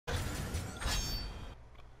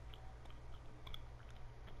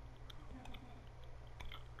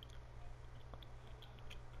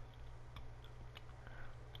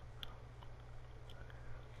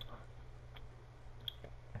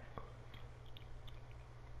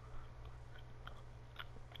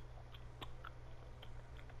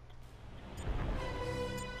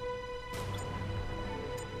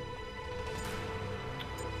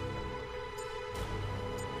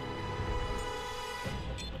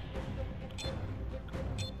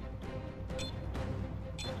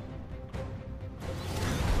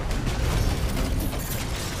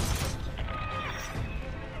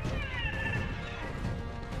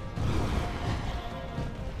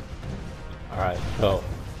Alright, so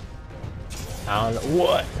I don't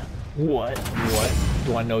know what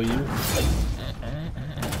do I know you?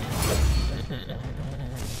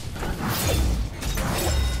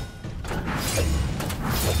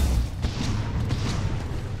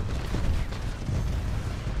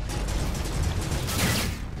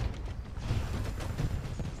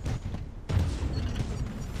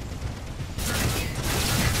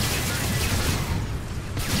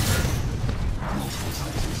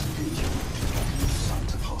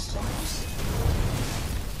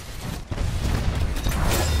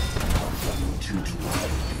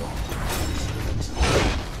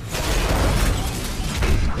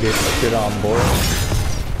 Get on board.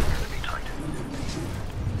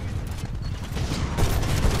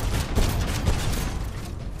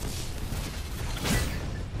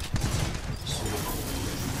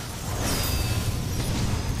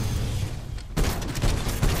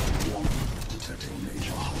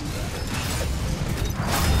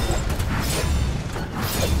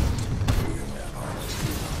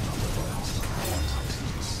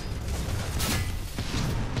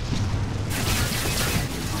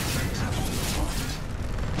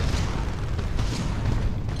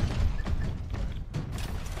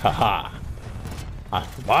 Haha! I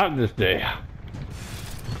survived this day.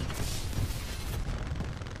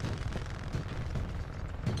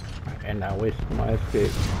 And I wasted my escape.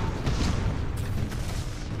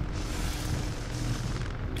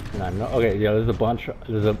 And I know. Okay, yeah. There's a bunch.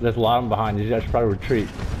 There's a lot of them behind. You guys should probably retreat.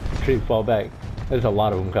 Retreat. Fall back. There's a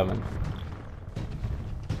lot of them coming.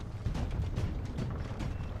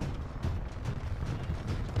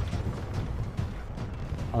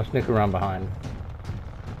 I'll sneak around behind.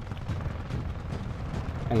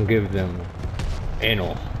 And give them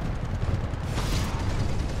anal.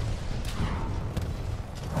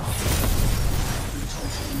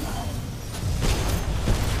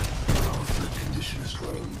 Condition has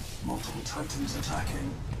grown. Multiple Titans attacking.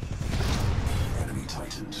 Enemy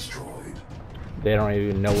Titan destroyed. They don't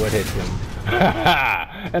even know what hit them.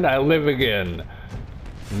 And I live again.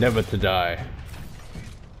 Never to die.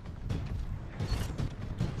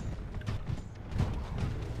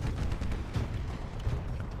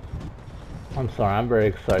 I'm sorry, I'm very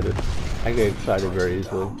excited. I get excited very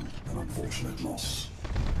easily. An unfortunate loss.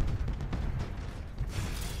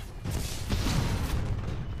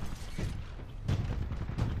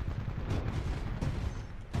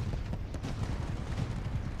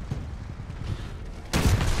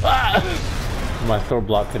 Ah! My sword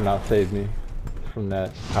block could not save me from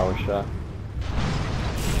that power shot.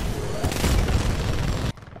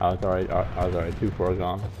 I was already too far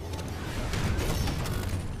gone.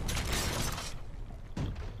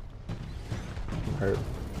 Hurt.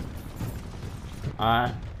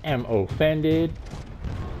 I am offended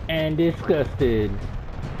and disgusted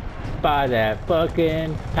by that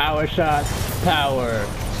fucking power shot power.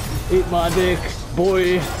 Eat my dick,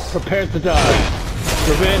 boy. Prepare to die.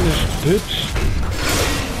 Revenge, bitch.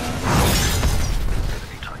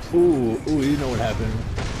 Ooh, you know what happened.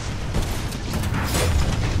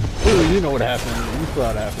 Ooh, you know what happened. You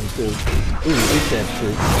saw it happen too. Ooh, eat that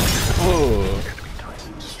shit. Oh.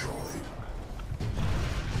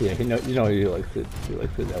 Yeah, you know he likes it. He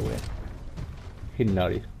likes it that way. He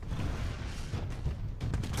nutty.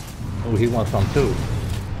 Oh, he wants some too.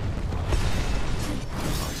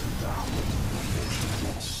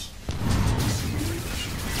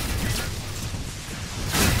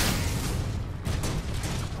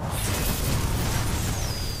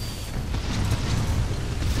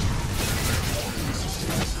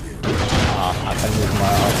 I can use my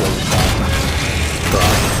auto.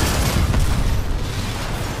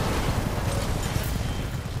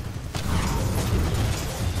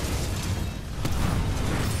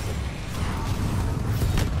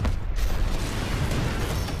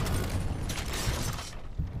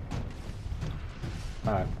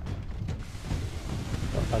 Alright.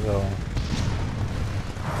 I'll go.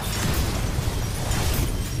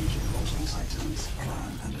 Multiple Titans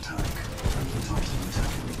plan and attack. Friendly Titan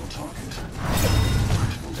attacking legal target.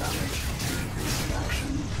 Critical damage. Taking basic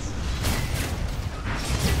action.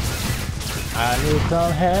 I need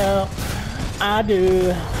some help. I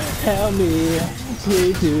do. Help me.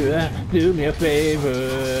 Please do me a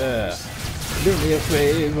favor. Do me a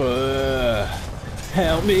favor.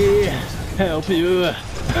 Help me. Help you.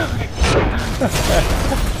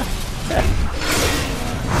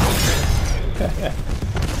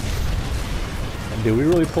 Did we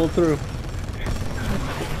really pull through?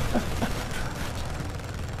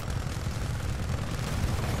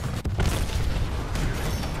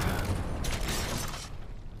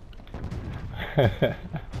 That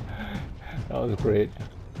was great.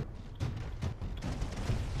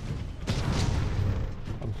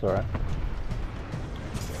 sorry.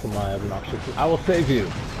 For my obnoxious. I will save you,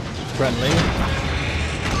 friendly.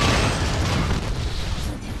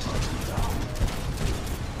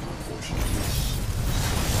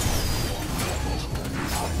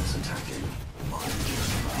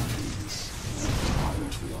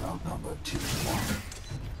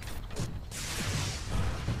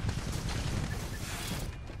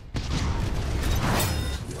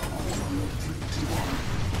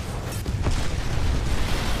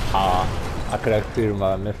 I could actually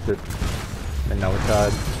missed it, and now we're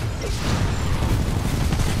tied.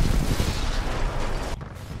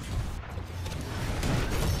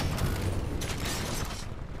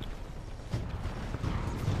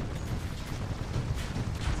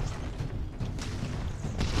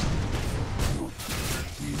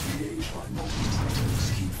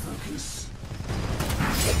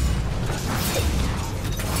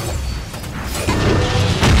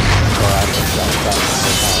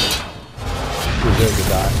 Deserve to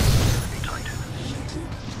die.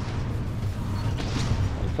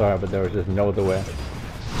 I'm sorry, but there was just no other way.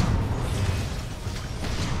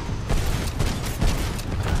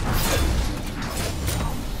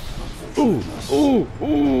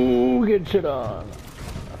 Ooh, get shit on.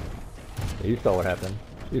 You saw what happened.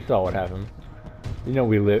 You saw what happened. You know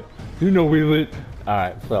we lit. You know we lit.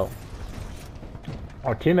 Alright, so.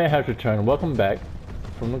 Our teammate has returned. Welcome back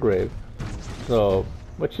from the grave. So,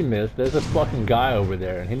 what you missed, there's a fucking guy over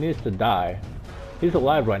there and he needs to die. He's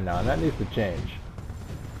alive right now and that needs to change.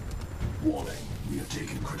 Warning, we have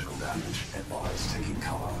taken critical damage. Advise taking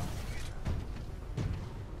cover.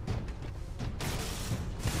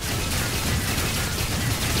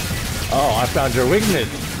 Oh, I found your weakness.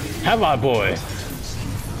 Have I, boy?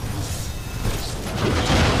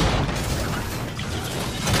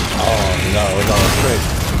 Oh no, it's all a trick.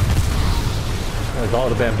 It's all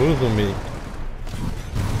to bamboozle me.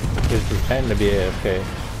 He's pretending to be AFK.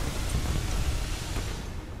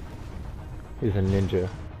 He's a ninja.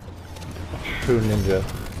 A true ninja.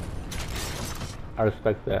 I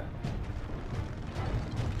respect that.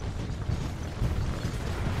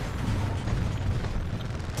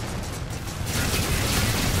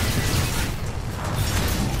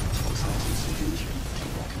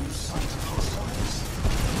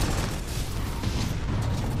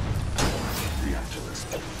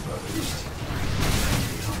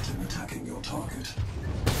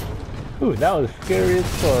 Ooh, that was scary as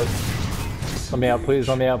fuck. Let me out, please,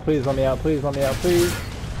 let me out, please, let me out, please, let me out, please.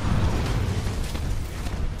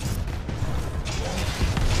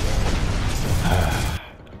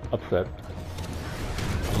 Upset.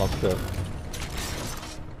 I'm upset.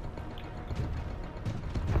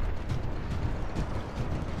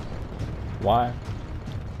 Why?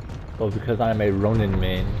 Well, because I'm a Ronin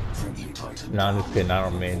main. Nah, I'm just kidding, I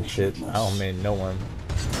don't main shit. I don't main no one.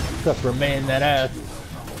 Except for main that ass.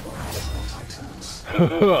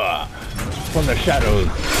 From the shadows,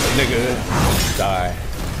 nigga. Die.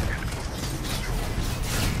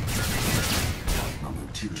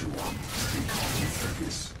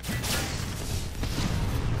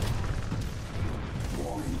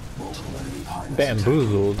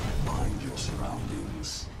 Bamboozled.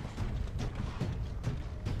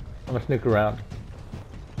 I'm gonna sneak around.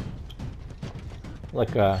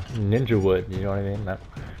 Like a ninja would, you know what I mean?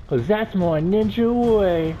 Cause that's my ninja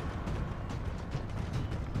way.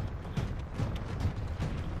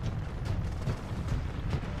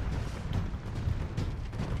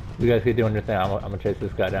 You guys keep doing your thing. I'm gonna chase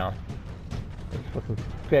this guy down. This fucking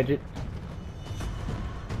fidget.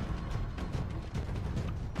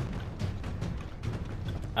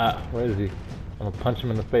 Ah, where is he? I'm gonna punch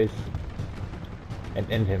him in the face and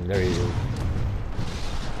end him. There he is.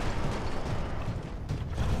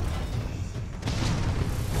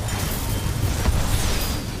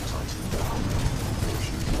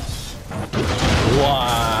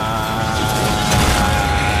 Why?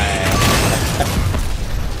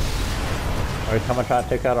 Every time I try to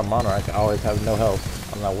take out a monarch, I always have no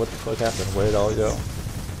health. I'm like, what the fuck happened? Where did it all go?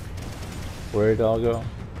 Where did it all go?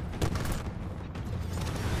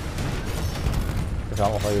 It's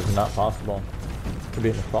almost like it's not possible to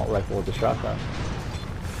be an assault rifle with a shotgun.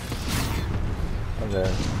 And the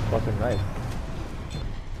fucking knife.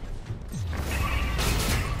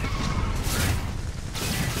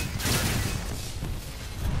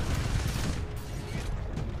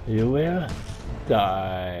 You will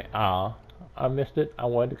die. Ah. I missed it. I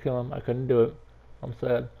wanted to kill him. I couldn't do it. I'm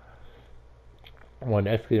sad. I wanted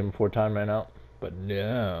to execute him before time ran out. But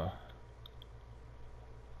no.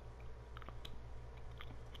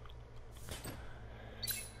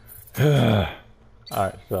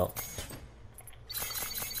 Alright, so.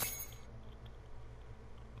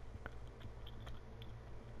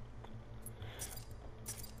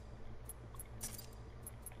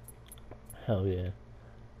 Hell yeah.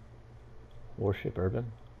 Warship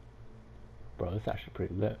Urban. Bro, it's actually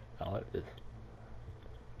pretty lit. I like this.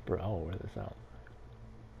 Bro, I'll wear this out.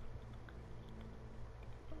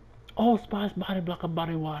 Oh, Spice Body Blocker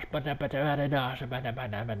Body Wash. I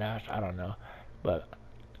don't know. But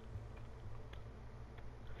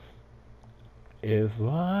if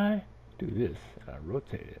I do this and I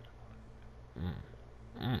rotate it.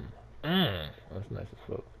 That's nice as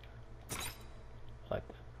fuck. I like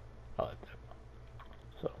that. I like that.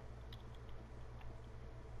 So.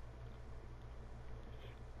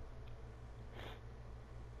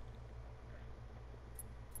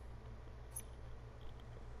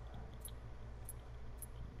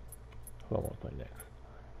 Who I want to play next?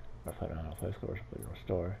 I play on play scores, I play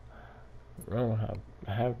Restore. Remember,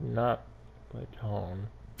 I have not played Tone.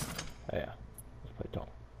 Oh, yeah, let's play Tone.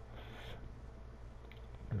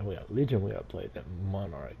 And then we got Legion, we gotta play that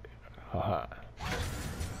Monarch. Haha.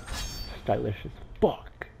 Stylish as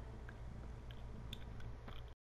fuck.